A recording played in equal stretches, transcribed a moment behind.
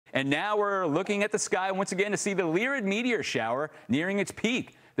And now we're looking at the sky once again to see the Lyrid Meteor Shower nearing its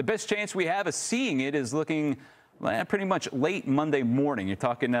peak. The best chance we have of seeing it is looking pretty much late Monday morning. You're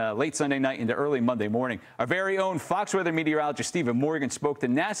talking late Sunday night into early Monday morning. Our very own Fox weather meteorologist Stephen Morgan spoke to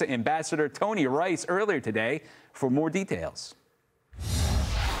NASA Ambassador Tony Rice earlier today for more details.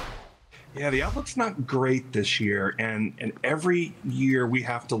 Yeah, the outlook's not great this year, and every year we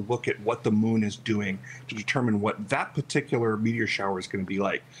have to look at what the moon is doing to determine what that particular meteor shower is going to be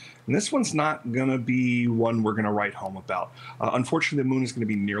like. And this one's not going to be one we're going to write home about. Unfortunately, the moon is going to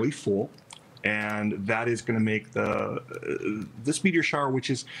be nearly full, and that is going to make this meteor shower, which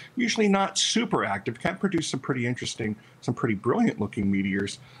is usually not super active, can produce some pretty interesting, some pretty brilliant looking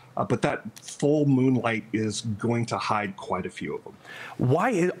meteors. But that full moonlight is going to hide quite a few of them.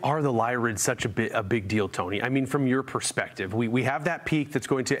 Why are the Lyrids such a big deal, Tony? I mean, from your perspective, we have that peak that's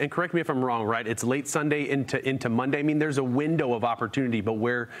going to, and correct me if I'm wrong, right? It's late Sunday into Monday. I mean, there's a window of opportunity, but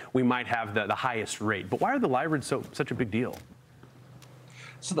where we might have the highest rate. But why are the Lyrids such a big deal?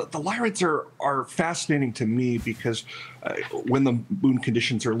 So the Lyrids are fascinating to me because when the moon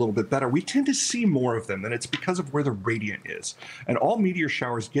conditions are a little bit better, we tend to see more of them, and it's because of where the radiant is. And all meteor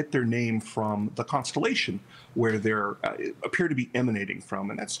showers get their name from the constellation where they appear to be emanating from,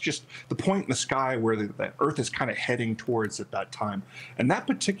 and that's just the point in the sky where the Earth is kind of heading towards at that time. And that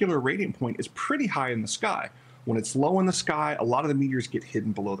particular radiant point is pretty high in the sky. When it's low in the sky, a lot of the meteors get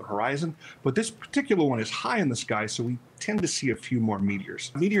hidden below the horizon, but this particular one is high in the sky, so we tend to see a few more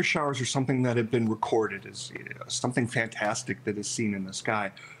meteors. Meteor showers are something that have been recorded as something fantastic that is seen in the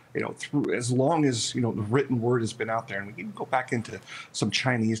sky, through as long as the written word has been out there. And we can go back into some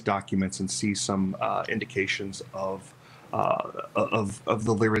Chinese documents and see some indications of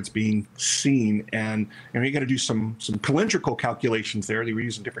the Lyrids being seen, and you got to do some calendrical calculations there. They were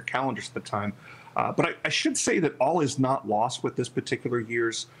using different calendars at the time, but I should say that all is not lost with this particular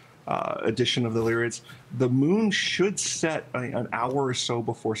year's edition of the Lyrids. The moon should set an hour or so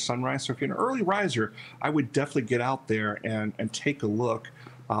before sunrise, so if you're an early riser, I would definitely get out there and take a look.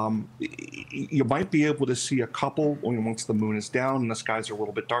 You might be able to see a couple once the moon is down and the skies are a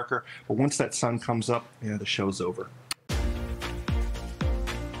little bit darker, but once that sun comes up, the show's over.